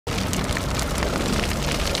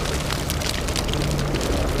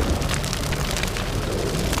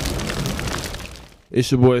It's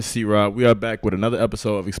your boy C-Rob. We are back with another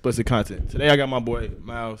episode of Explicit Content. Today I got my boy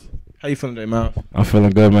Miles. How you feeling today, Miles? I'm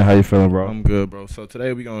feeling good, man. How you feeling, bro? I'm good, bro. So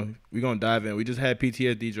today we gonna dive in. We just had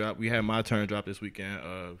PTSD drop. We had My Turn drop this weekend.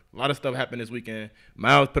 A lot of stuff happened this weekend.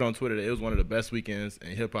 Miles put on Twitter that it was one of the best weekends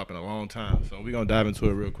in hip hop in a long time. So we gonna dive into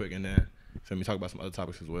it real quick and then talk about some other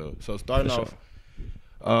topics as well. So starting off,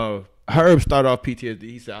 Herb started off PTSD.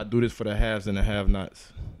 He said, "I do this for the haves and the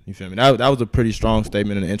have-nots." You feel me? That was a pretty strong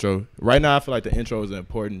statement in the intro. Right now, I feel like the intro is an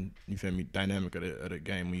important, you feel me, dynamic of the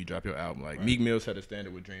game when you drop your album. Like, right. Meek Mill set a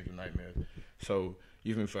standard with Dreams and Nightmares. So,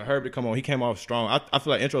 you feel me, for Herb to come on, he came off strong. I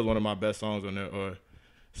feel like intro is one of my best songs on there.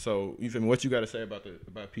 So, you feel me, what you got to say about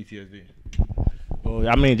PTSD? Well,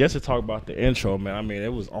 I mean, just to talk about the intro, man, I mean,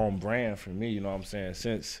 it was on brand for me, you know what I'm saying?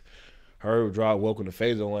 Since Herb dropped Welcome to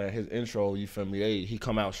Phaserland, his intro, you feel me, he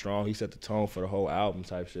come out strong. He set the tone for the whole album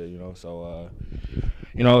type shit, you know? So,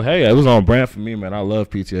 you know, hey, it was on brand for me, man. I love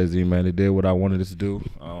PTSD, man. It did what I wanted it to do.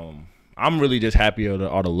 I'm really just happy of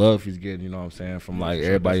all the love he's getting, you know what I'm saying, from, like,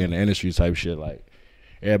 everybody in the industry type shit. Like,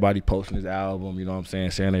 everybody posting his album, you know what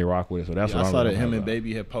I'm saying they rock with it. So that's what I I'm saw that him and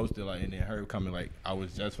Baby had posted, like, and then Herb coming, like, I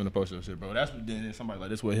was just finna post that shit, bro. That's then somebody like,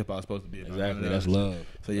 this is what hip hop's supposed to be. Exactly, that's love.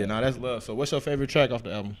 So, yeah, that's love. So, what's your favorite track off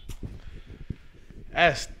the album?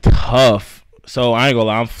 That's tough. So, I ain't gonna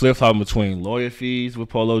lie, I'm flip-flopping between Lawyer Fees with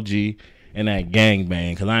Polo G and that gang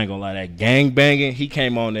bang, cause I ain't gonna lie, that gang banging, he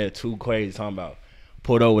came on there too crazy, talking about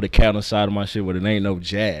pulled over the cat on the side of my shit, but it ain't no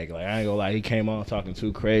jag. Like, I ain't gonna lie, he came on talking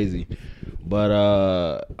too crazy.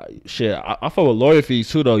 But shit, I fuck with Lawyer Fees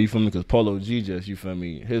too, though. You feel me? Cause Polo G just, you feel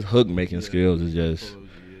me? His hook making skills is just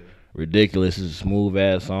ridiculous. It's a smooth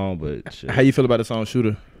ass song, but shit. How you feel about the song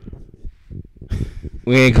Shooter?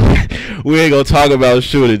 We ain't gonna talk about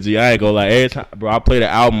Shooter, G. I ain't gonna lie. Every time, bro, I play the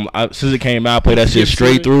album since it came out. I play that shit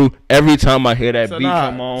straight through. Every time I hear that beat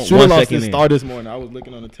come on, Shooter lost his star this morning. I was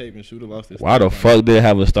looking on the tape and Shooter lost his star. Why the fuck did it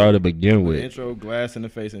have a star to begin with? The intro, Glass in the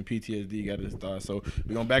Face, and PTSD got his star. So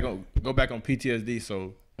we gonna go back on PTSD.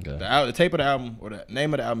 So the tape of the album, or the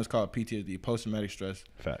name of the album, is called PTSD, Post Traumatic Stress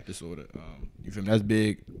Disorder. You feel me? That's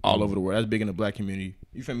big all over the world. That's big in the black community.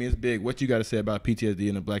 You feel me? It's big. What you got to say about PTSD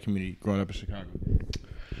in the black community growing up in Chicago?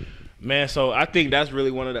 Man, so I think that's really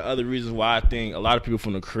one of the other reasons why I think a lot of people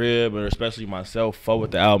from the crib, and especially myself, fuck with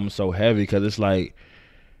the album so heavy, because it's like,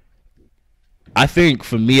 I think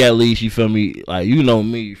for me at least, you feel me, like, you know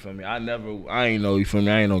me, you feel me, I ain't know, you feel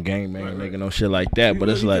me, I ain't no gang man, nigga, no shit like that, but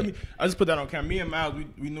it's like, I just put that on camera. Me and Miles,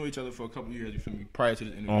 we knew each other for a couple of years, you feel me, prior to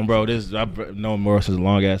this interview. Bro, I've known Morris since a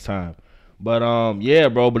long ass time. But yeah,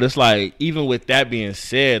 bro, but it's like, even with that being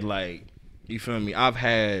said, like, you feel me, I've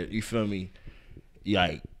had, you feel me,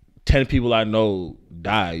 like 10 people I know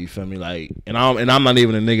die, you feel me, like, and I'm not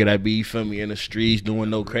even a nigga that be, you feel me, in the streets doing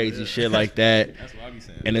no crazy shit like that. That's what I be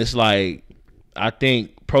saying. And it's like, I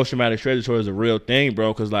think post-traumatic stress disorder is a real thing,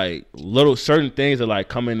 bro, because like little certain things are like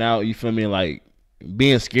coming out, you feel me, like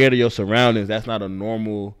being scared of your surroundings, that's not a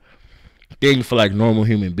normal thing for like normal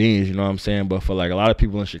human beings, you know what I'm saying? But for like a lot of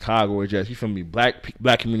people in Chicago, or just, you feel me, black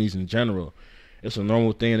communities in general, it's a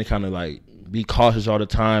normal thing to kind of like be cautious all the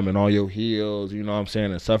time and on your heels, you know what I'm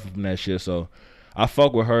saying, and suffer from that shit. So I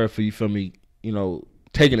fuck with her for, you feel me, you know,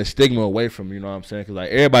 taking the stigma away from me, you know what I'm saying? Because like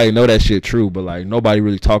everybody know that shit true, but like nobody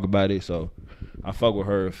really talk about it. So I fuck with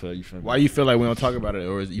her for, you feel me. Why you feel like we don't talk about it,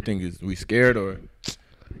 or you think we scared, or?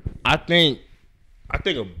 I think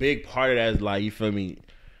a big part of that is like, you feel me,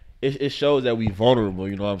 it shows that we vulnerable,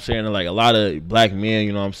 you know what I'm saying? And like a lot of black men,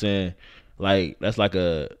 you know what I'm saying, like that's like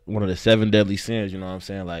one of the 7 deadly sins, you know what I'm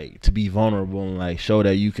saying, like to be vulnerable and like show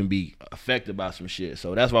that you can be affected by some shit.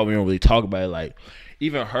 So that's why we don't really talk about it. Like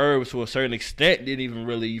even Herb, to a certain extent, didn't even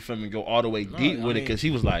really, you feel me, go all the way deep with it, because he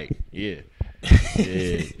was like, yeah.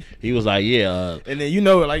 He was like, yeah. And then, you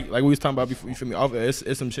know, like we was talking about before, you feel me,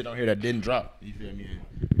 it's some shit on here that didn't drop, you feel me,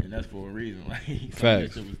 and that's for a reason. Like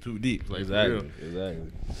that shit was too deep. Like, exactly.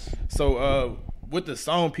 So with the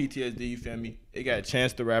song PTSD, you feel me, it got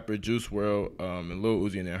Chance the Rapper, Juice WRLD, and Lil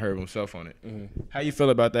Uzi, and then Herb himself on it. How you feel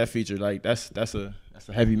about that feature? Like that's a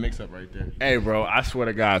heavy mix up right there. Hey, bro, I swear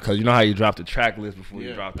to God, because you know how you drop the track list before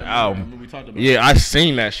you drop the album. We talked about I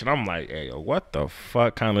seen that shit. I'm like, hey, yo, what the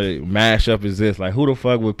fuck kind of mashup is this? Like, who the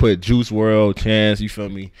fuck would put Juice WRLD, Chance, you feel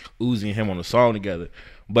me, Uzi and him on a song together?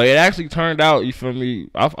 But it actually turned out, you feel me,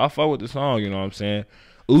 I fuck with the song, you know what I'm saying?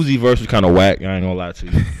 Uzi verse was kind of whack. I ain't gonna lie to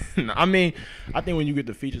you. I mean, I think when you get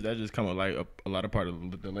the features, that just come with like a lot of part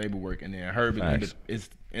of the label work, and then Herb is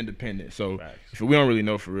independent. So we don't really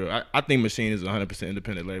know for real. I think Machine is a 100%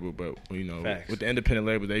 independent label, but you know, with the independent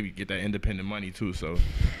labels, they get that independent money too. So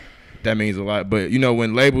that means a lot. But you know,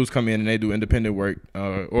 when labels come in and they do independent work,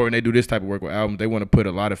 or when they do this type of work with albums, they want to put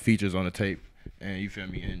a lot of features on the tape. And you feel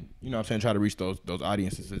me? And you know what I'm saying, try to reach those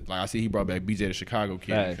audiences. Like I see he brought back BJ the Chicago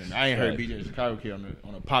Kid. Facts, I ain't heard BJ the Chicago Kid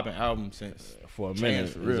on a popping album since for a minute.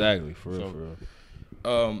 For real. Exactly, for real, for real.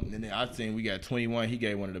 And then I seen we got 21. He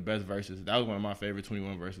gave one of the best verses. That was one of my favorite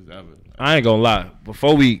 21 verses ever. I ain't gonna lie.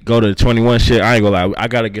 Before we go to the 21 shit, I ain't gonna lie. I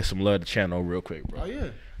gotta get some love to Channel real quick, bro. Oh yeah.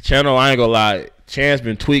 Channel, I ain't gonna lie. Chance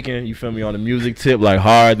been tweaking, you feel me, on the music tip, like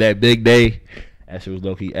hard that big day. That shit was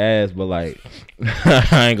low key ass, but like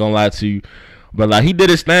I ain't gonna lie to you. But like he did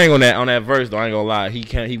his thing on that verse though, I ain't gonna lie.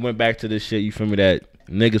 He went back to this shit, you feel me, that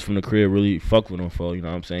niggas from the crib really fuck with him for, you know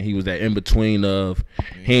what I'm saying? He was that in between of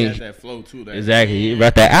he had that flow too. Exactly. He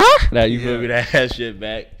brought that you feel me, that shit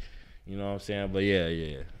back. You know what I'm saying? But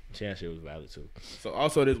yeah. Chance shit was valid too. So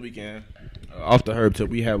also this weekend, off the herb tip,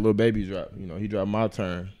 we had Lil Baby drop. You know, he dropped My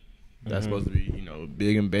Turn. That's supposed to be, you know,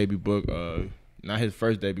 Big and Baby Book. Not his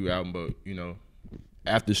first debut album, but you know,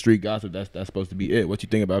 after Street Gossip, that's supposed to be it. What you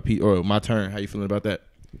think about My Turn? How you feeling about that?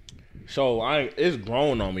 So it's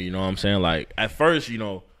grown on me. You know what I'm saying? Like at first, you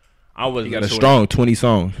know, I was. He got a strong 20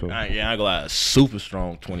 songs. So. I ain't gonna lie, super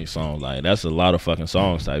strong 20 songs. Like that's a lot of fucking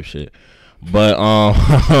songs type shit. But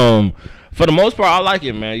for the most part, I like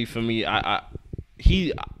it, man. You feel me?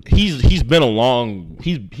 He's been along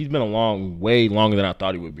way longer than I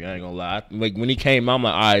thought he would be. I ain't gonna lie. Like when he came out, I'm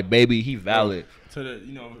like, all right, baby, he valid. To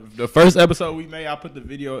the first episode we made, I put the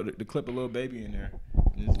video, the clip of Lil Baby in there.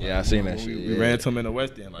 Yeah, I seen that shit. We ran to him in the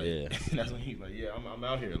West End, like, yeah. That's when he's like, yeah, I'm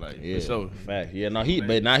out here, like, yeah, for sure. Fact. Yeah, no,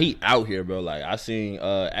 but now he out here, bro. Like I seen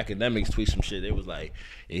academics tweet some shit. It was like,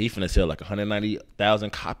 yeah, he finna sell like 190,000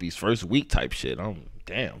 copies first week type shit. I'm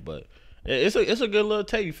damn, but it's a good little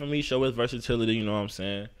take for me. Show his versatility. You know what I'm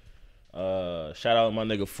saying? Shout out my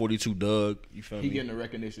nigga 42 Doug. You feel me? He getting the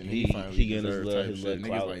recognition. He getting his little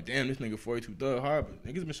niggas like, damn, this nigga 42 Doug hard, but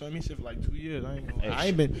niggas been showing me shit for like 2 years. I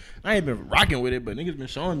ain't been rocking with it, but niggas been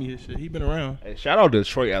showing me his shit. He been around. Hey, shout out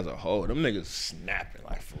Detroit as a whole. Them niggas snapping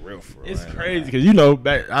like for real. It's crazy because you know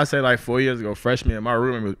back I say like 4 years ago, freshman, and my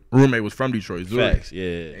roommate was from Detroit. Zurich. Facts,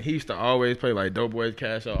 yeah. And he used to always play like Dope Boys,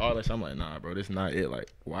 Cash Out, all that shit. I'm like, nah, bro, this not it.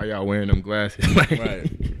 Like, why y'all wearing them glasses? Like,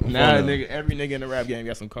 right. Nah, nigga, every nigga in the rap game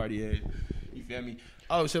got some Cartier. You feel me?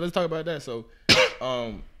 Oh shit, let's talk about that. So,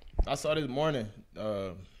 I saw this morning.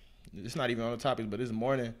 It's not even on the topic, but this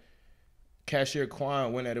morning, Cashier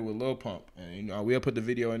Quan went at it with Lil Pump, and you know we'll put the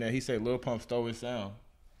video in there. He said Lil Pump stole his sound.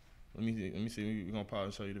 Let me see. We're gonna pause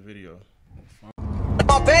and show you the video.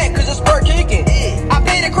 My bad, cause it's work kicking. I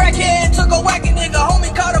paid a crackhead, took a whacking nigga.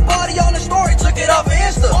 Homie caught a body on the story, took it off of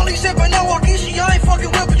Insta. Only sipping on Waukesha, I ain't fucking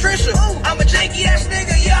with Patricia. I'm a janky ass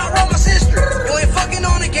nigga, yeah, I roll my sister. You ain't fucking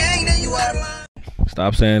on the gang, then you out of line.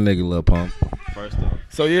 Stop saying nigga, Lil Pump. First off.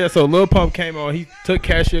 So Lil Pump came on. He took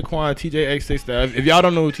Cashier Quan, TJ-X6. If y'all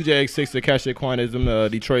don't know who TJ-X6 or Cashier Quan is, them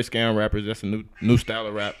Detroit scam rappers. That's a new style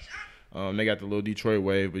of rap. They got the little Detroit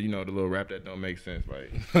wave, but you know the little rap that don't make sense,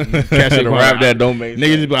 like the rap that don't make sense.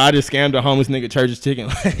 Niggas, but I just scammed a homeless nigga church's chicken.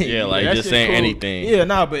 Yeah, like just saying cool. Anything. Yeah,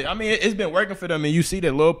 nah, but I mean it's been working for them, and you see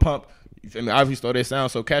that Lil Pump, you feel me, obviously stole their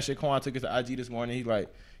sound. So Cashier Quan took it to IG this morning. He's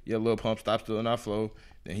like, yeah, Lil Pump, stop stealing our flow.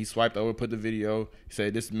 Then he swiped over, put the video. He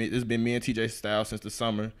said this been me and TJ style since the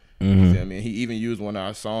summer. Mm-hmm. You feel me? And he even used one of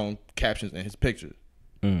our song captions in his picture.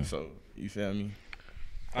 So you feel me?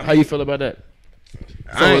 How you feel about that?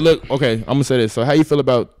 So look, okay, I'm gonna say this. So how you feel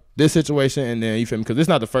about this situation, and then you feel me? Because it's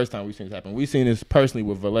not the first time we've seen this happen. We've seen this personally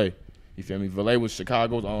with Valet. You feel me? Valet was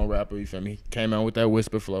Chicago's own rapper. You feel me? He came out with that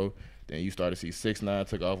whisper flow. Then you started to see 6ix9ine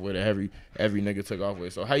took off with it. Every nigga took off with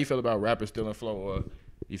it. So how you feel about rappers stealing flow? Or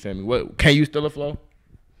you feel me? What can you steal a flow?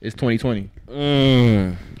 It's 2020.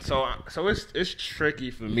 So it's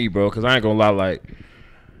tricky for me, bro. Because I ain't gonna lie, like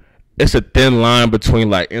it's a thin line between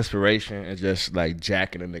like inspiration and just like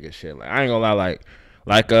jacking a nigga shit. Like I ain't gonna lie,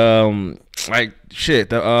 like shit.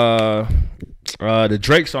 The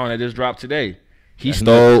Drake song that just dropped today. He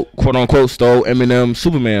quote unquote stole Eminem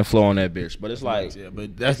Superman flow on that bitch. But it's like, yeah,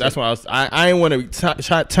 but that's why I ain't want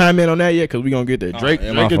to chime in on that yet because we gonna get there. Drake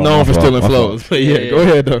is fault, known for stealing flows. But yeah, go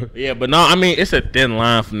ahead though. Yeah, but no, I mean it's a thin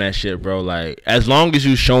line from that shit, bro. Like as long as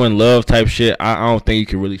you showing love type shit, I don't think you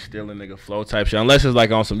can really steal a nigga flow type shit unless it's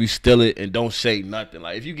like on some you steal it and don't say nothing.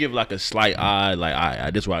 Like if you give like a slight eye, like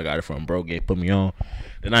I this is where I got it from, bro. Put me on.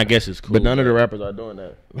 Then I guess it's cool. But none of the rappers are doing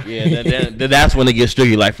that. Yeah, then that's when it gets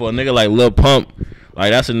tricky. Like for a nigga like Lil Pump,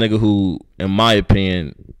 like that's a nigga who, in my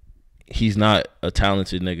opinion, he's not a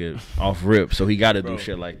talented nigga off rip, so he got to do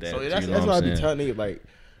shit like that. So that's why I be telling niggas, like,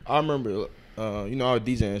 I remember you know, I was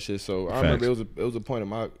DJing and shit. So I remember it was a point in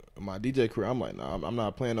my DJ career. I'm like, nah, I'm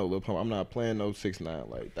not playing no Lil Pump. I'm not playing no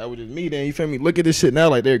 6ix9ine. Like that was just me. Then you feel me? Look at this shit now.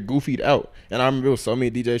 Like they're goofied out. And I remember it was so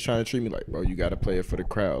many DJs trying to treat me like, bro, you gotta play it for the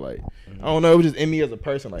crowd. Like I don't know. It was just in me as a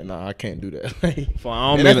person. Like nah, I can't do that. Like,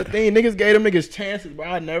 and that's the thing. Niggas gave them niggas chances, bro.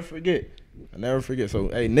 I never forget. So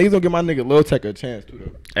hey, niggas don't give my nigga Lil Tech a chance too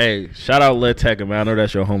though. Hey, shout out Lil Tech, man. I know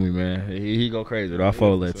that's your homie, man. He go crazy though. I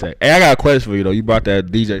follow Lil Tech. Hey, I got a question for you though. You brought that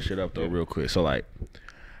DJ shit up though real quick. So like,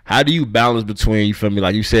 how do you balance between, you feel me,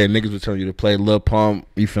 like you said, niggas were telling you to play Lil Pump,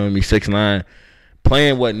 you feel me, 6ix9ine,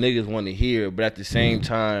 playing what niggas want to hear, but at the same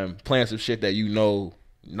time playing some shit that you know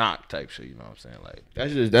knock type shit. You know what I'm saying? Like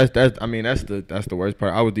that's the worst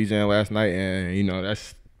part. I was DJing last night, and you know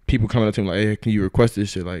that's people coming up to me like, hey, can you request this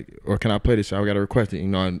shit? Like, or can I play this shit? I gotta request it. You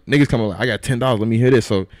know, and niggas coming like, I got $10. Let me hear this.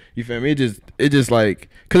 So you feel me? It just like,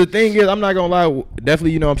 cause the thing is, I'm not gonna lie.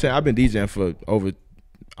 Definitely, you know what I'm saying. I've been DJing for over,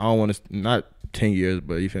 I don't want to, not 10 years,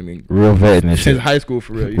 but you feel me? Real vet and shit. Since high school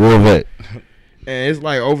for real. Real vet. And it's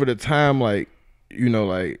like over the time, like, you know,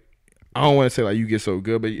 like, I don't want to say like you get so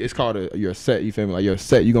good, but it's called your set. You feel me? Like your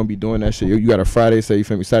set, you gonna be doing that shit. You got a Friday set. You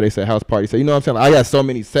feel me? Saturday set, house party set. You know what I'm saying? Like, I got so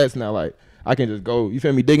many sets now. Like I can just go. You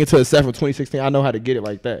feel me? Dig into a set from 2016. I know how to get it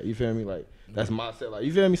like that. You feel me? Like that's my set. Like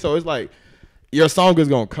you feel me? So it's like your song is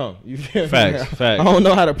gonna come. You feel me? Facts. I don't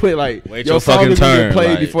know how to put like wait your song is gonna get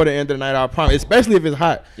played like, before the end of the night. I promise. Especially if it's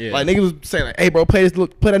hot. Yeah. Like niggas was saying like, hey bro, play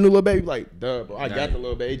that new Lil Baby. Like duh, bro. I got the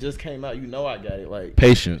Lil Baby. It just came out. You know I got it. Like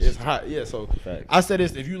patience. It's hot. Yeah. So facts. I said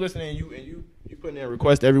this. If you listening and you putting in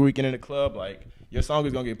requests every weekend in the club, like your song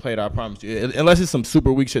is gonna get played. I promise you. Unless it's some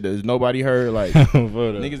super weak shit that nobody heard. Like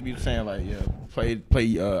niggas be saying like, yeah, play.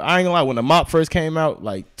 I ain't gonna lie. When the Mop first came out,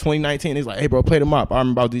 like 2019, it's like, hey bro, play the Mop. I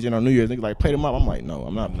remember I was DJing on New Year's. Niggas like, play the Mop. I'm like, no,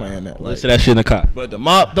 I'm not playing that. Listen to that shit in the car. But the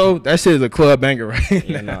Mop though, that shit is a club banger right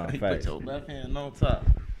yeah, now. Nah, Put your left hand on top.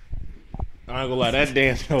 I ain't gonna lie, that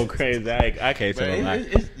dance so crazy. I can't tell a lie.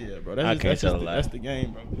 Yeah, bro. That's the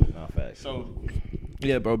game, bro. Nah, facts. So,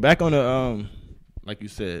 yeah, bro. Back on the like you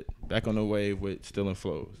said, back on the wave with Still in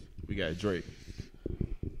Flows. We got Drake.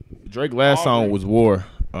 Drake last song was War.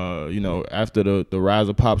 You know, after the rise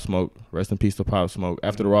of Pop Smoke, rest in peace to Pop Smoke.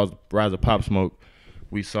 After the rise of Pop Smoke,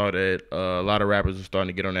 we saw that a lot of rappers are starting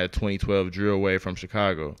to get on that 2012 drill wave from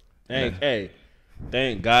Chicago. Hey,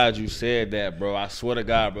 thank God you said that, bro. I swear to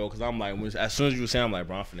God, bro, because I'm like, as soon as you were saying, I'm like,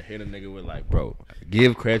 bro, I'm finna hit a nigga with like, bro,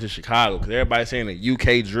 give credit to Chicago, because everybody's saying the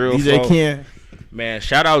UK drill. DJ Ken. Man,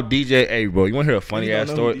 shout out DJ A, bro. You want to hear a funny ass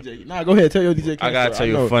story? Nah, go ahead. Tell your DJ Ken I gotta tell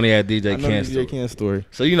you a funny ass DJ Ken story. DJ Ken story.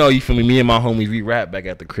 So you know, you feel me? Me and my homies, we rap back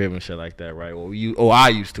at the crib and shit like that, right? Well, I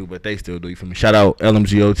used to, but they still do. You feel me? Shout out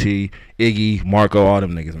LMGOT, Iggy, Marco, all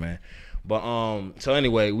them niggas, man. But so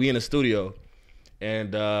anyway, we in the studio,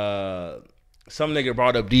 and some nigga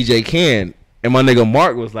brought up DJ Ken, and my nigga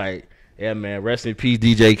Mark was like, "Yeah, man, rest in peace,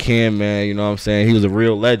 DJ Ken, man. You know what I'm saying? He was a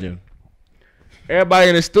real legend." Everybody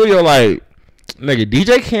in the studio like, nigga,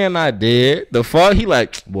 DJ Ken not dead. The fuck? He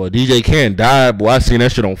like, boy, DJ Ken died. Boy, I seen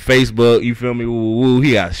that shit on Facebook. You feel me? Woo,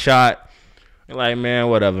 he got shot. And like, man,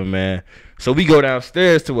 whatever, man. So we go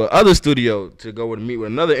downstairs to another studio to go meet with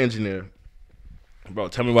another engineer. Bro,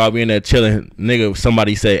 tell me why we in there chilling. Nigga,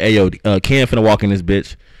 somebody say, hey, yo, Ken finna walk in this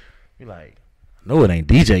bitch. We like, no, it ain't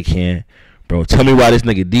DJ Ken. Bro, tell me why this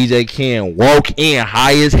nigga DJ Ken walk in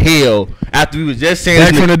high as hell after we was just saying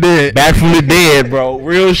back from the dead. Back from the dead, bro.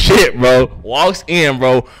 Real shit, bro. Walks in,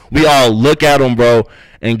 bro. We all look at him, bro,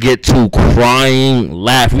 and get to crying,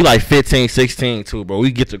 laughing. We like 15, 16 too, bro.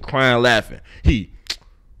 We get to crying, laughing.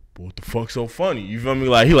 What the fuck so funny? You feel me?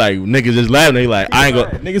 Like he like niggas just laughing. He like I ain't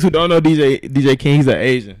gonna. Niggas who don't know DJ King, he's an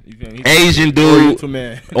Asian. You feel me? Asian dude.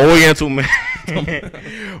 Oriental man.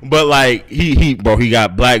 But like he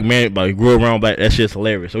got black man, but he grew around black. That shit's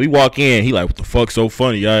hilarious. So we walk in, he like, what the fuck so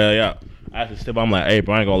funny? Yeah. I have to step. I'm like, hey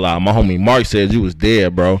bro, I ain't gonna lie. My homie Mark said you was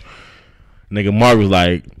dead, bro. Nigga Mark was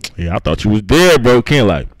like, yeah, I thought you was dead, bro. Ken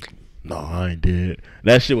like, no, I ain't dead.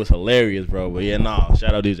 That shit was hilarious, bro. But yeah, nah,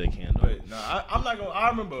 shout out DJ Ken. Nah, I'm not gonna. I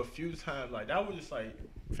remember a few times like that was just like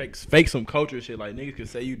fake some culture shit. Like niggas could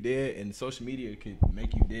say you dead, and social media could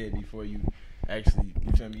make you dead before you actually,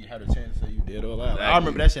 you feel me, had a chance to say you dead or alive. Exactly. I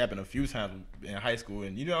remember that shit happened a few times in high school,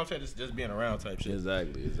 and you know what I'm saying, just being around type shit.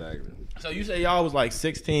 Exactly. So you say y'all was like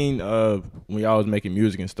 16 when y'all was making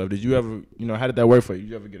music and stuff. Did you ever, how did that work for you? Did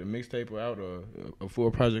you ever get a mixtape out or a full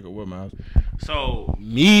project or what, Miles? So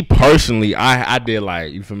me personally, I did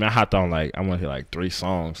like, you feel me, I hopped on like, I want to hear like 3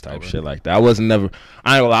 songs type shit like that. I ain't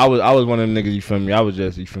gonna lie, I was one of them niggas, you feel me, I was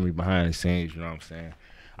just, you feel me, behind the scenes, you know what I'm saying.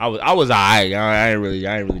 I was alright. I ain't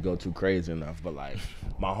really go too crazy enough. But like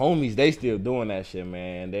my homies, they still doing that shit,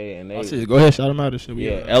 man. They Go ahead, shout them out. This shit.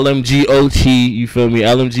 Yeah, LMGOT, you feel me?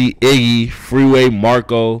 LMG Iggy, Freeway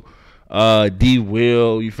Marco, D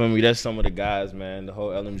Will, you feel me? That's some of the guys, man. The whole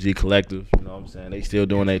LMG collective, you know what I'm saying? They still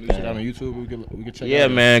doing their thing. On YouTube, we can check. Yeah,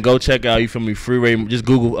 man, go check out. You feel me? Freeway, just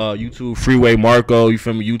Google YouTube Freeway Marco. You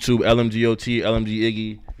feel me? YouTube LMGOT, LMG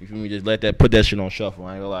Iggy. You feel me? Just put that shit on shuffle.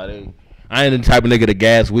 I ain't gonna lie, I ain't the type of nigga to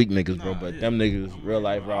gas weak niggas, bro. But them niggas, real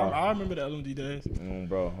life, bro. I remember the LMG days.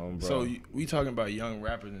 Bro. So we talking about young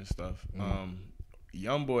rappers and stuff.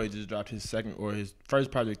 Youngboy just dropped his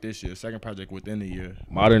first project this year, second project within the year.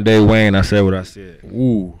 Modern day Wayne. I said what I said.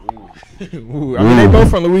 Ooh. Ooh. I mean, they both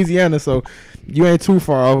from Louisiana, so you ain't too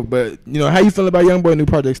far off. But how you feel about Youngboy new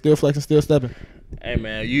project? Still flexing, still stepping. Hey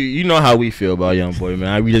man, you know how we feel about Youngboy,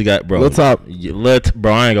 man. We just got bro. What's up? Bro,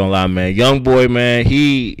 I ain't gonna lie, man. Youngboy, man,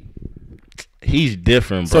 he's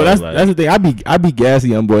different, bro. So that's the thing. I be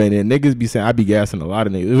gassing Youngboy, and then niggas be saying I be gassing a lot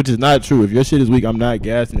of niggas, which is not true. If your shit is weak, I'm not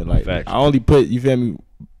gassing it. Like facts. I only put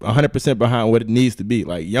 100% behind what it needs to be.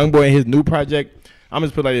 Like Youngboy and his new project, I'm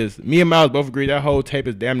just put like this. Me and Miles both agree that whole tape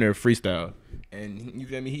is damn near freestyle, and you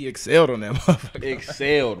feel me? He excelled on that motherfucker.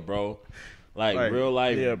 Excelled, bro. Like real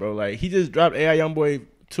life. Yeah, bro. Like he just dropped AI Youngboy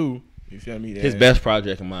 2. You feel me? His best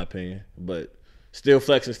project in my opinion, but. Still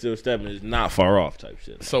flexing, still stepping is not far off type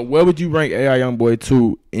shit. So where would you rank AI Youngboy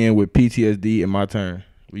 2 in with PTSD in my turn?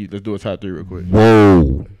 Let's do a top 3 real quick.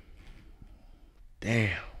 Whoa.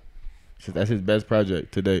 Damn. So that's his best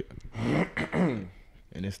project to date. And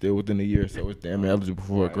it's still within the year, so it's damn eligible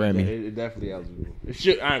for a Grammy. It definitely eligible. I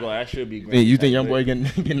ain't gonna lie, that should be Grammy. You think Youngboy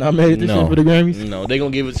get nominated this year for the Grammys? No, they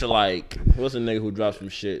gonna give it to what's a nigga who dropped some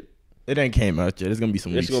shit? It ain't came out yet. It's gonna be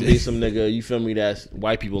some. It's gonna be some nigga. You feel me? That's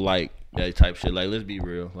white people like that type shit. Like, let's be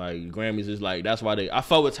real. Like Grammys is like that's why I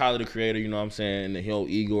fuck with Tyler the Creator. You know what I'm saying? And the whole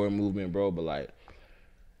Igor movement, bro. But like,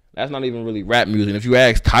 that's not even really rap music. If you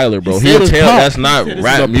ask Tyler, bro, he'll tell that's not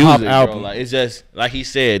rap music, bro. Like it's just like he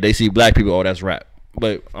said. They see black people. Oh, that's rap.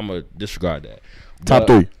 But I'm gonna disregard that. Top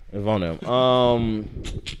 3. It's on them.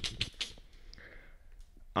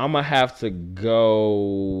 I'm gonna have to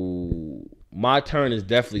go. My turn is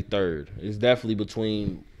definitely third. It's definitely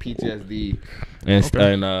between PTSD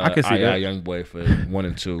and I can see that. Youngboy for 1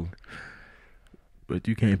 and 2. But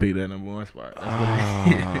you can't pick that number 1 spot.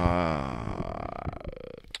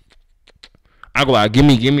 I go out. Give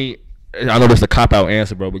me. I know that's a cop out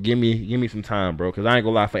answer, bro, but give me some time, bro, because I ain't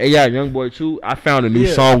gonna lie. For AI Youngboy 2, I found a new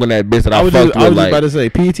song on that bitch that I fucked with. I was just about to say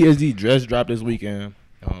PTSD just dropped this weekend.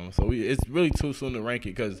 So it's really too soon to rank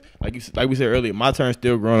it because, like we said earlier, my turn's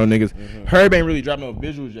still growing on niggas. Herb ain't really dropped no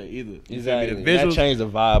visuals yet either. Exactly. The visuals, that changed the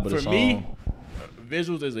vibe of the song. For me,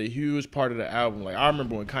 visuals is a huge part of the album. Like I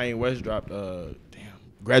remember when Kanye West dropped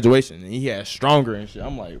Graduation, and he had Stronger and shit.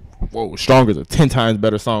 I'm like, whoa, Stronger is a 10 times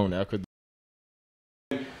better song now.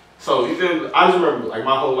 So I just remember like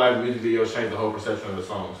my whole life music videos changed the whole perception of the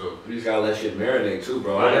song. So you just gotta let shit marinate too,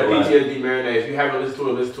 bro. That PTSD marinate. If you haven't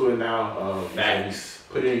listened to it now. Facts.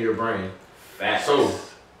 Put it in your brain. Facts. So,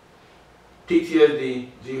 PTSD,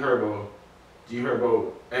 G Herbo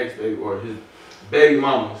ex or his baby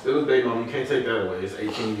mama, still his baby mama. You can't take that away. It's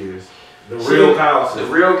 18 years. The real Kyle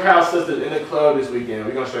sisters in the club this weekend.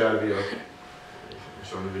 We're gonna show y'all the video.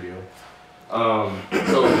 Show them the video.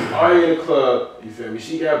 So Ari in the club. You feel me?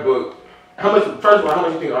 She got booked. First of all, how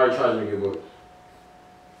much you think Ari charged me to get booked?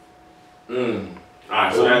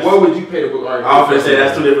 Alright, so what would you pay to book Ari? I was gonna say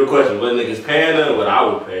that's 2 different questions. What niggas paying her, what I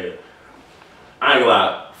would pay her. I ain't gonna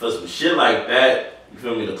lie, for some shit like that, you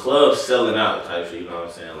feel me, the club's selling out type shit, you know what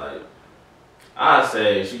I'm saying? Like, I'd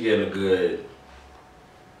say she getting a good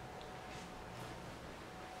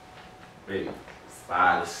maybe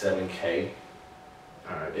 5 to 7K.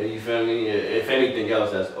 Alright, you feel me? If anything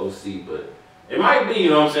else, that's OC, but it might be, you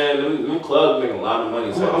know what I'm saying? Them clubs making a lot of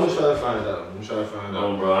money. I'm gonna try to find out.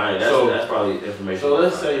 Bro, that's probably information. So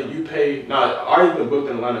let's say you pay. Nah, Ari's been booked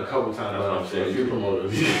in Atlanta a couple times. That's what I'm saying. You promoter.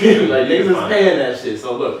 Like niggas is paying that shit.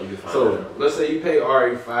 So look. Let's say you pay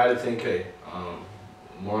Ari 5 to 10K.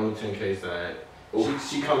 More on the 10K side.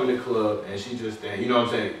 She come in the club and she just stand. You know what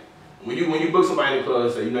I'm saying? When you book somebody in the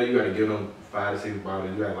club, so you know you gotta give them 5 to 6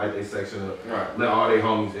 bottles. You gotta light their section up. Right. Let all their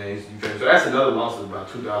homies in. So that's another loss of about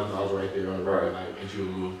 $2,000 right there on the right night that you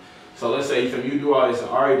lose. So let's say you do all this and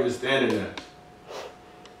Ari just standing there.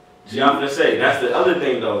 See, I'm gonna say that's the other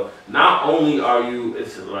thing though. Not only are you,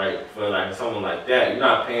 it's like for like someone like that, you're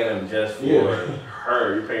not paying them just for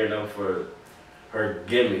her. You're paying them for her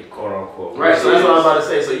gimmick, quote unquote. Right. So that's what I'm about to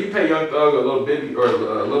say. So you pay Young Thug or Lil Baby or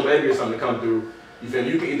something to come through. You feel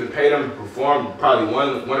me? You can either pay them to perform probably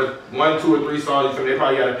one, 2 or 3 songs. You feel me? They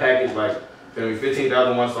probably got a package like Feel me?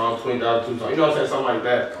 15,000 one song, 20,000 two songs. You know what I'm saying? Something like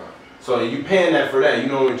that. So you paying that for that, you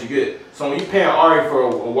know what you get. So when you paying Ari for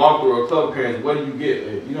a walkthrough or a club appearance, what do you get?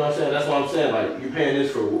 You know what I'm saying? That's what I'm saying. Like, you paying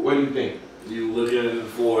this for, what do you think? You looking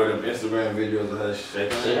for them Instagram videos of her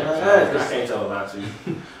shaking her ass. I can't tell a lot to you.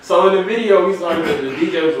 So in the video, we started with the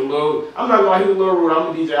DJ was a little, I'm not gonna lie, he was a little rude. I'm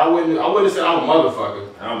a DJ. I wouldn't have said I'm a motherfucker.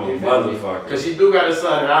 I'm a motherfucker. Cause she do got a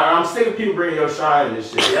son, and I'm sick of people bringing your shine and this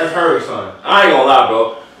shit. That's her son. I ain't gonna lie,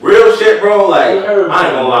 bro. Real shit, bro. Like, I ain't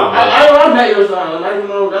gonna lie, bro. I met your son. I even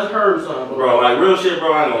know that's her son, bro. Bro, like real shit,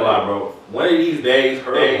 bro. I ain't gonna lie, bro. One of these days,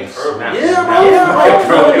 her Yeah,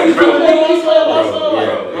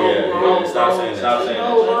 bro. Stop saying that.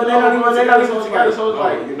 No, they not even together, so it's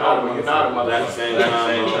like, you're not a motherfucker. At the same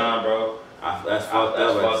time, bro. That's fucked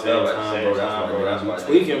up at the same time, bro. That's why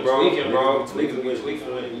tweaking, bro. Tweaking, you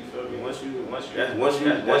feel me? Once you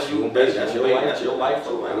that's your life,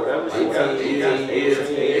 so like whatever. 18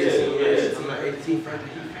 years. I'm not 18 friend.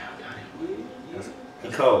 He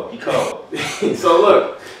cold. So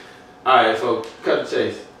look, all right. So cut the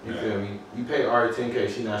chase. You feel me? You pay Ari 10K.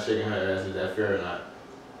 She not shaking her ass. Is that fair or not?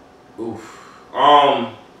 Oof.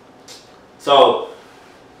 So,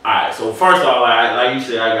 alright. So first off, like you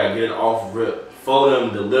said, I gotta get it off rip.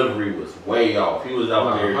 Them delivery was way off. He was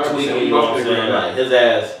out there tweaking. You know what I'm saying? Like his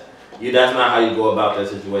ass. That's not how you go about that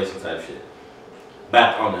situation type shit.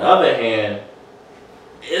 But on the other hand,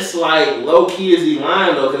 it's like low key is he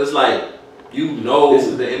lying though? Cause it's like you know this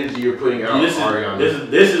is the energy you're putting out. This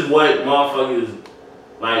is what motherfuckers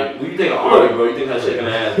like. When you think of Ari, bro, you think her shaking her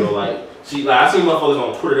ass, bro. Like I see motherfuckers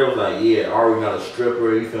on Twitter that was like, yeah, Ari not a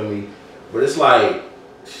stripper. You feel me? But it's like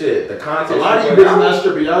shit. The content. A lot of you bitches not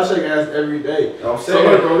stripping. Y'all shake ass every day. I'm saying,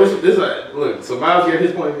 so look, bro. This look. So Miles gave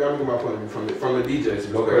his point of view. I'm giving my point of view from the DJ.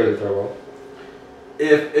 So go crazy, bro.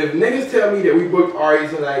 If niggas tell me that we booked Ari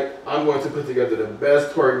tonight, I'm going to put together the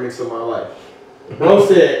best twerk mix of my life. Bro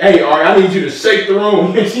said, "Hey Ari, I need you to shake the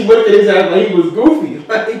room." And she looked at his ass like he was goofy.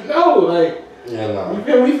 Like no, like yeah, no. You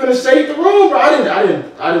feel me? We finna shake the room, bro. I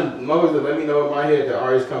didn't. Motherfuckers let me know in my head that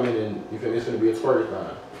Ari's coming and you feel me? It's gonna be a twerk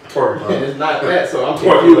time. And it's not that, so I'm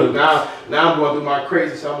confused. Now I'm going through my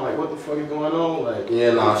crazy, so I'm like, what the fuck is going on? Like,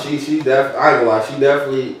 yeah, nah, she I ain't gonna lie, she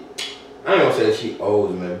definitely, I ain't gonna say she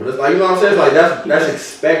owes man, but it's like, you know what I'm saying? It's like that's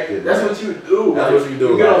expected. That's what you do. That's what you do.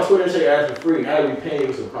 You get on Twitter and say ass for free. Now we paying you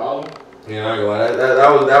with some problem. Yeah, I ain't gonna lie.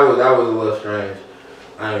 That was a little strange.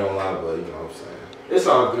 I ain't gonna lie, but you know what I'm saying. It's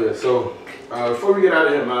all good. So before we get out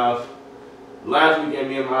of here, Miles, last weekend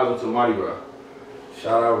me and Miles went to Mardi Gras.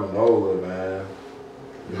 Shout out Nola, man.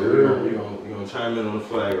 Yeah. We're gonna chime in on the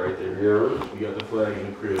flag right there. Yeah. We got the flag in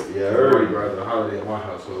the crib. Yeah. Mardi Gras is a holiday in my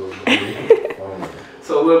household.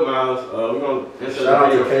 So look, Miles, we're gonna insert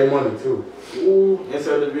shout the video. Out to K Money too. Ooh,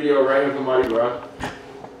 insert the video right here from Mardi Gras.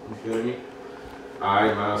 You feel me?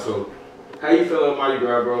 Alright, Miles. So how you feeling Mardi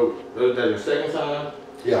Gras, bro? Was that your second time?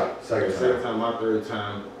 Yeah, second time, my third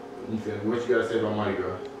time. You feel me? What you gotta say about Mardi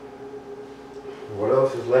Gras? What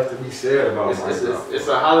else is left to be said about Mardi Gras? It's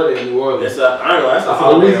a holiday in New Orleans. That's a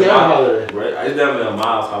holiday. Holiday. Right? It's definitely a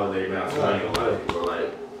Miles holiday now, so I ain't gonna lie to you, bro.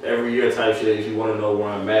 Like, every year type shit, if you want to know where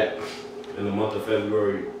I'm at in the month of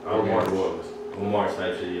February, I'm in New Orleans. On March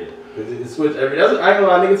type shit, yeah. Cause it switch every. That's what I ain't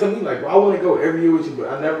gonna lie. Nigga tell me like, bro, I want to go every year with you, but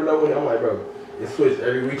I never know when. I'm like, bro, it switched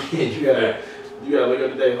every weekend. You gotta look at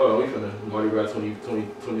the day. Hold on, we finna Mardi Gras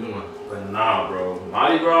 2021. But nah, bro,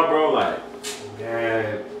 Mardi Gras, bro, like,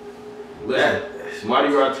 man, listen. Mardi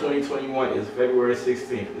Gras 2021 is February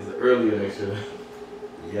 16th. It's earlier next year.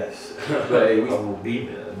 Yes. But hey, I will be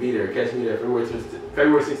there. Be there. Catch me there. February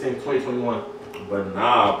 16th, 2021. But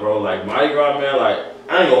nah, bro. Like Mardi Gras, man. Like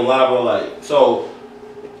I ain't gonna lie, bro. Like so,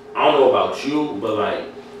 I don't know about you, but like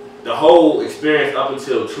the whole experience up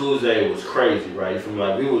until Tuesday was crazy, right? You feel me?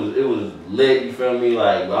 Like it was lit. You feel me?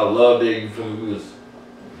 Like I loved it. You feel me? We was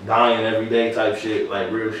dying every day type shit,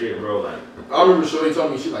 like real shit, bro. Like I remember Shorty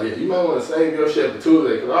told me, she like, yeah, you might want to save your shit for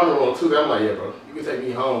Tuesday, cause I remember on Tuesday, I'm like, yeah, bro, you can take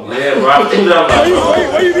me home. Like, yeah, bro. I was Tuesday, I'm like, bro,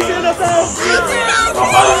 why you be saying that sound? My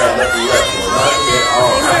body got nothing left,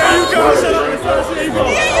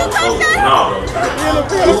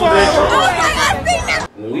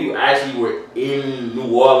 bro. When we actually were in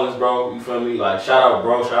New Orleans, bro, you feel me? Like shout out,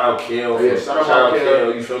 bro, shout out Kel. Yeah, shout out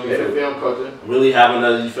Kel. You feel me? Yeah, film culture. Really having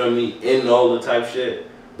us, you feel me, in all the type shit.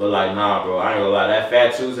 But like, nah, bro, I ain't gonna lie. That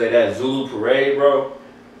Fat Tuesday, that Zulu parade, bro.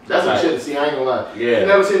 That's some shit to see. I ain't gonna lie. Yeah. If you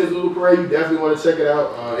never seen the Zulu parade, you definitely want to check it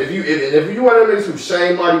out. If you one of them niggas who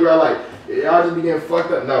shame Mardi Gras, like y'all just be getting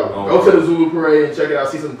fucked up. No, go to the Zulu parade and check it out.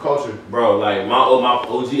 See some culture, bro. Like my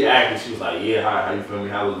OG actor, she was like, yeah, how you feel me?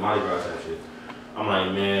 How was Mardi Gras that shit? I'm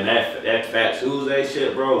like, man, that that Fat Tuesday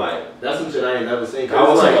shit, bro, like that's some shit I ain't never seen. That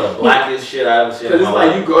was some of the blackest shit I ever seen. Cause it's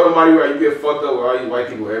like you go to Mardi Gras, you get fucked up with all these white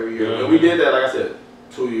people every year. And we did that, like I said,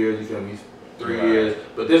 2 years. You feel me? 3 years.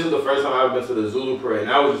 But this is the first time I've been to the Zulu parade,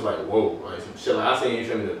 and I was just like, whoa, like some shit. Like I seen, you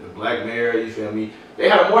feel me, the Black Mayor. You feel me? They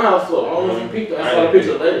had a Morehouse float. I don't know if you peeked. I saw the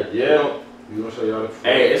picture later. Yeah. We gonna show y'all the.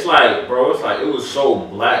 Hey, it's like, bro, it's like it was so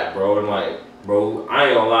black, bro, and like, bro, I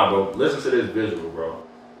ain't gonna lie, bro. Listen to this visual, bro.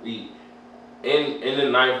 We in the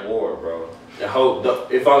Ninth Ward, bro.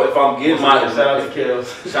 If I'm getting my shout out to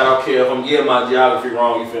Kels. Shout out Kels. If I'm getting my geography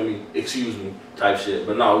wrong, you feel me? Excuse me, type shit.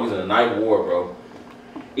 But no, we was in the Ninth Ward, bro.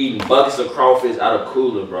 Eating buckets of crawfish out of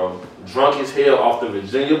cooler, bro. Drunk as hell off the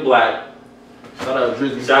Virginia Black. Shout out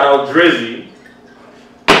Drizzy. Shout out Drizzy.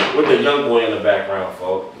 With the young boy in the background,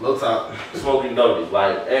 folks. Low top. Smoking dope.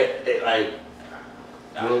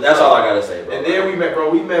 That's all I gotta say, bro. And then we met, bro.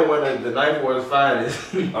 We met one of the Ninth Ward's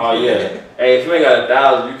finest. Oh yeah. Hey, if you ain't got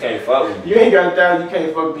 1,000, you can't fuck with me. You ain't got 1,000, you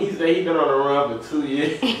can't fuck with me. He said he been on the run for 2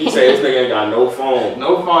 years. He said this nigga ain't got no phone.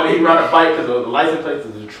 No phone. He ride a bike because the license plate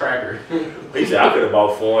is a tracker. He said I could have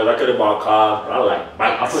bought phones, I could have bought cars, but I like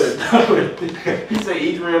bikes. He said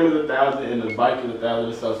each rim is 1,000 and the bike is 1,000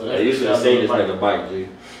 and stuff. So that's you should have seen this nigga bike, G.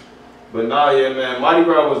 But nah, yeah, man. Mardi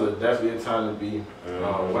Gras was definitely a time to be.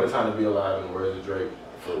 What a time to be alive in the words of Drake.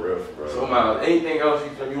 For real, bro. So Miles, anything else you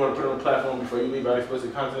want to put on the platform before you leave out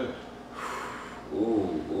explicit content?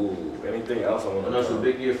 Ooh. Anything else I want to? I know it's a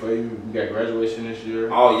big year for you. You got graduation this year.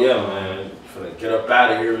 Oh yeah, man. Finna get up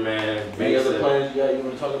out of here, man. Any other plans you got you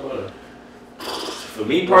want to talk about? For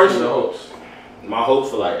me personally, my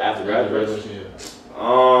hopes for like after graduation.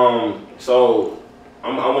 So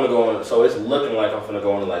I'm gonna go in. So it's looking like I'm finna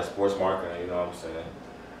go into like sports marketing. You know what I'm saying?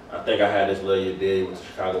 I think I had this little year deal with the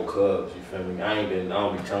Chicago Cubs. You feel me? I don't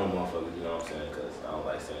be telling motherfuckers. You know what I'm saying? Because I don't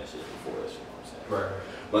like saying shit before this. You know what I'm saying? Right.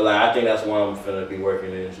 But like I think that's why I'm finna be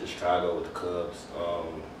working in Chicago with the Cubs.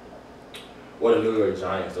 Or the New York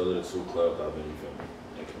Giants. Those are the two clubs I've been in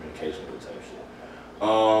communication with type shit.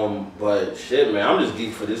 But shit, man, I'm just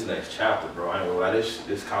geeked for this next chapter, bro. I ain't gonna lie,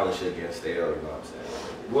 this college shit getting stale. You know what I'm saying?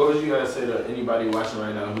 What would you guys say to anybody watching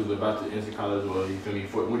right now who's about to enter college or you feel me? We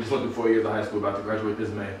just went through 4 years of high school, about to graduate this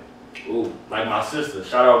May. Ooh, like my sister,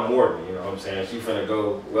 shout out Morgan, you know what I'm saying? She finna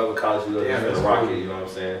go wherever college she goes, she's finna rock it, you know what I'm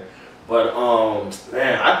saying? But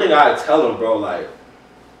man, I think I'd tell them, bro, like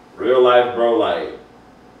real life, bro, like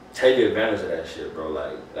take advantage of that shit, bro.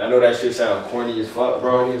 Like I know that shit sound corny as fuck,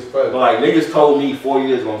 bro. But like niggas told me 4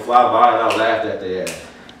 years gonna fly by and I laughed at their ass.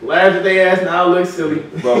 Laughed at their ass, now I look silly.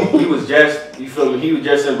 Bro, he was just, you feel me? He was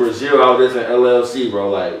just in Brazil, I was just in LLC, bro.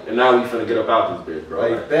 Like, and now we finna get up out this bitch, bro.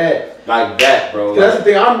 Like that, bro. That's the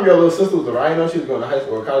thing. I remember your little sister was around. I didn't know she was going to high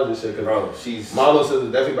school or college and shit. Cause bro, she's my little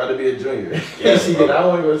sister's definitely about to be a junior. Yeah, she did. I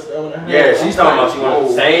want to go to school. Yeah, she's talking about she on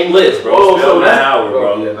the same list, bro. Oh, so that's hour,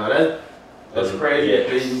 bro. Yeah, no, that's crazy. Yeah.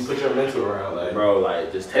 That you put your mentor around, like, bro.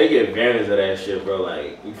 Like, just take advantage of that shit, bro.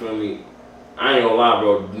 Like, you feel me? I ain't gonna lie,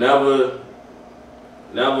 bro.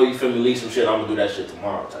 Never, you feel me, leave some shit, I'm gonna do that shit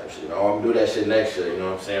tomorrow type shit. Or I'm gonna do that shit next year, you know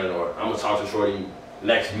what I'm saying? Or I'm gonna talk to Shorty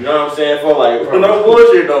next, you know what I'm saying? For like, bro, no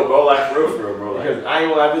bullshit though, bro. Like, for real, bro. Like, because I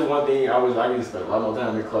ain't gonna lie, this one thing I need to spend a lot more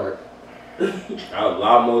time at Clark. I have a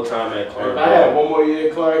lot more time at Clark. If I had 1 more year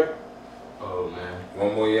at Clark, oh man.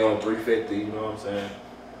 1 more year on 350, you know what I'm saying?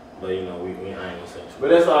 But you know, I ain't gonna say too much. But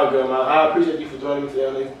that's all good, man. I appreciate you for joining me today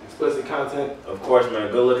on this explicit content. Of course,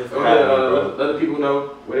 man. Good looking for having me, bro. Let the people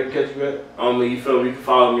know where they can catch you at. You feel me? You can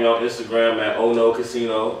follow me on Instagram at Ono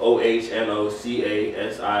Casino,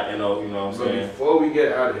 OHNOCASINO. You know what I'm saying? But before we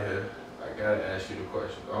get out of here, I gotta ask you the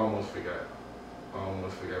question. I almost forgot.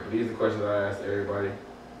 But these are the questions I asked everybody.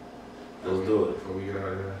 Let's do it. Before we get out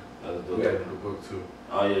of here. Let's do We it. gotta do the book too.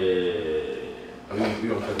 Oh yeah. I mean, we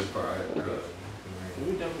don't cut this part, right?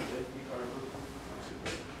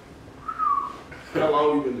 How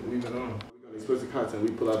long we been on? We got explicit content. We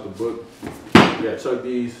pull out the book. We got Chuck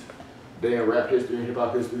D's Day in Rap History and Hip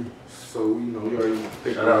Hop History. So we already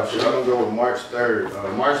picked it out. So I'm gonna go with March 3rd.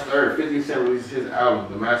 March 3rd, 50 Cent released his album,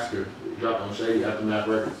 The Massacre. It dropped on Shady Aftermath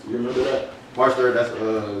Records. You remember that? March 3rd. That's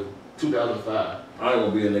 2005. I ain't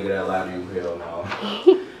gonna be a nigga that lie to you. Hell no.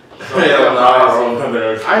 I ain't gonna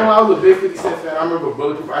lie, I was a big 50 Cent fan. I remember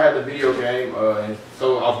Bulletproof. I had the video game, and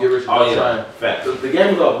so off Get Rich or Die. Fact. The game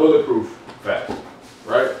was called Bulletproof. Fact.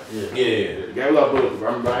 Right? Yeah. The game was called Bulletproof. I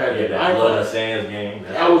remember I had that Blood and Sands game.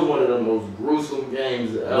 That was one of the most gruesome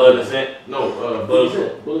games. Blood and Sands? No,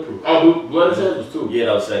 Bulletproof. Oh, Blood and Sands was 2. Yeah,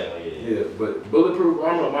 that was second one, yeah. Yeah, but Bulletproof,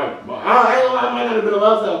 I don't know, I ain't gonna lie, I might not have been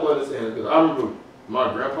allowed to have Blood and Sands, because I remember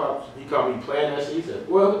My grandpa, he caught me playing that shit. He said,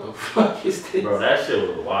 "Well, what the fuck is this?" Bro, that shit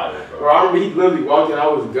was wild, bro. Bro, I remember he literally walked in. I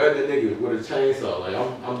was gutting the nigga with a chainsaw. Like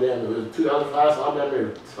I'm damn. It was 2005, so I'm damn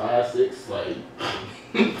near 5, 6. Like,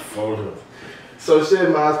 Photos. so shit,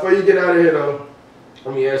 Miles. Before you get out of here though,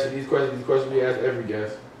 let me ask you these questions. These questions we ask every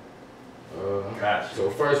guest. Gotcha. So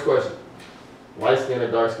first question: light skin or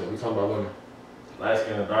dark skin? We talking about women. Light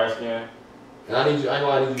skin or dark skin? And I need you. I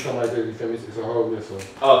know I need you to come like this. You feel me? It's a whole list. So.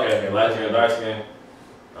 Okay. Light skin or dark skin?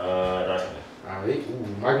 Dark skin. Alright.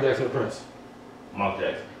 Ooh, Michael Jackson or Prince? Michael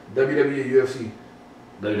Jackson. WWE or UFC?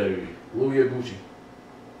 WWE. Louis or Gucci?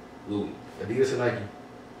 Louis. Adidas or Nike?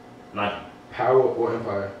 Nike. Power or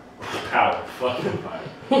Empire? Power. Fucking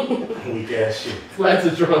Empire. Weak ass shit. Flats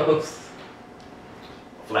or drums?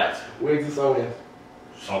 Flats. Wigs or Sonians?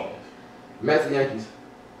 Something. Mets or Yankees?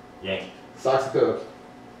 Yankees. Sox or Cubs?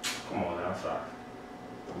 Come on now, sorry.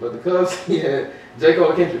 But the Cubs, yeah. J.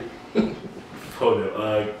 Cole or Kendrick? Hold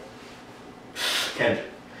up. Kendrick.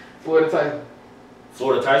 Florida Tyson?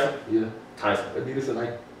 Florida Tyson? Yeah. Tyson. Adidas or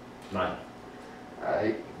Nike? Nike.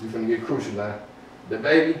 Alright, we finna get crucial now. The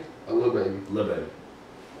baby or Lil Baby? Lil Baby.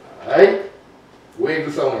 Alright.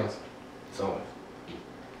 Wigs or Sonians? Someone.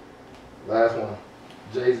 Last one.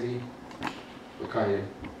 Jay-Z or Kanye?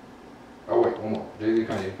 Oh wait, one more. Jay-Z or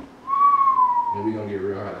Kanye? Then we gonna get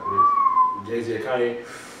real hot after this. Jay-Z or Kanye?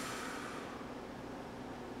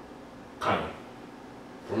 Kanye.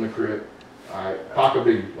 From the crib. Alright. Pac or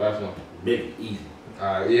Biggie? Last one. Biggie. Easy.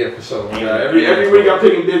 Alright, yeah, for sure. Yeah, Every week I'm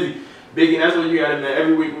picking Biggie, and that's what you got in there.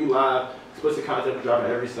 Every week we live. Explicit Content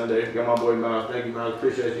dropping every Sunday. Got my boy Miles. Thank you, Miles.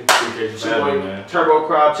 Appreciate you. Appreciate you for having me, man. Turbo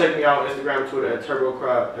Crowd. Check me out on Instagram and Twitter at Turbo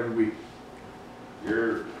Crowd every week.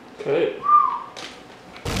 You're Okay.